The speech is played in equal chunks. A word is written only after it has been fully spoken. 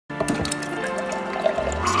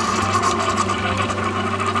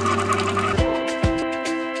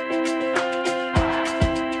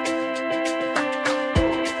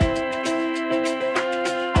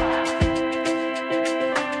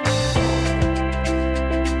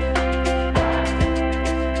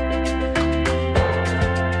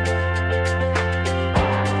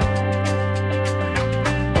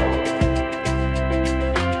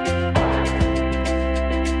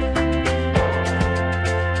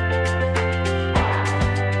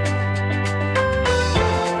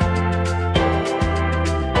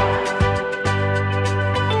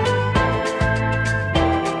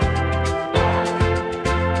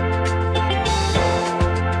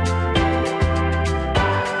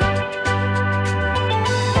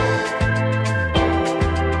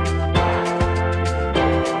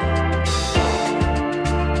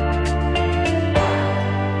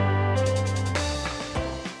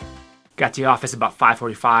Got to the office about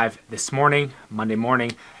 5:45 this morning, Monday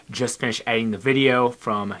morning. Just finished editing the video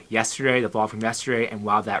from yesterday, the vlog from yesterday, and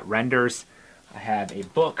while that renders, I have a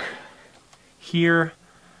book here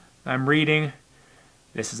that I'm reading.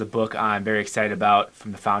 This is a book I'm very excited about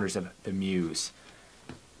from the founders of The Muse.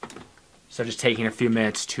 So just taking a few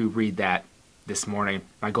minutes to read that this morning.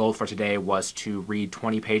 My goal for today was to read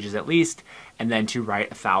 20 pages at least, and then to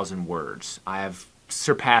write 1,000 words. I have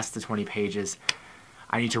surpassed the 20 pages.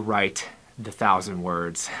 I need to write the 1,000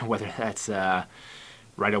 words, whether that's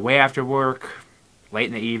right away after work, late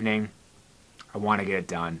in the evening. I want to get it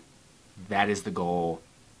done. That is the goal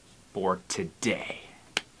for today.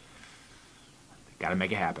 Gotta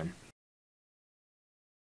make it happen.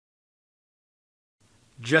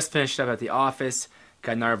 Just finished up at the office.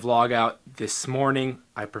 Got another vlog out this morning.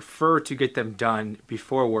 I prefer to get them done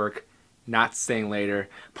before work, not staying later.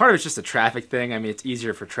 Part of it's just a traffic thing. I mean, it's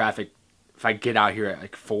easier for traffic if I get out here at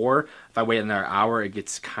like 4. If I wait another hour, it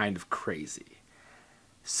gets kind of crazy.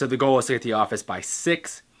 So the goal is to get to the office by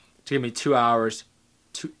 6 to give me 2 hours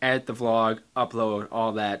to edit the vlog, upload,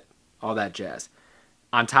 all that jazz.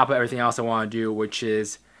 On top of everything else I want to do, which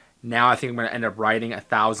is now I think I'm going to end up writing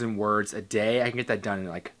 1,000 words a day. I can get that done in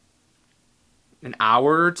like an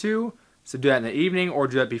hour or two. So do that in the evening or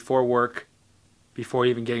do that before work, before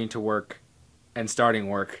even getting to work and starting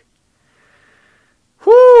work.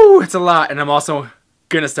 Whoo, it's a lot. And I'm also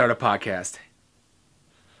going to start a podcast.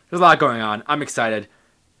 There's a lot going on. I'm excited.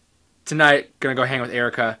 Tonight, going to go hang with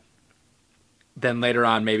Erica. Then later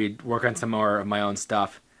on, maybe work on some more of my own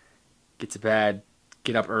stuff. Get to bed,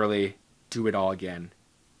 get up early, do it all again.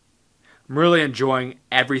 I'm really enjoying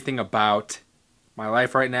everything about my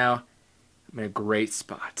life right now. I'm in a great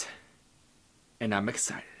spot. And I'm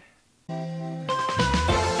excited.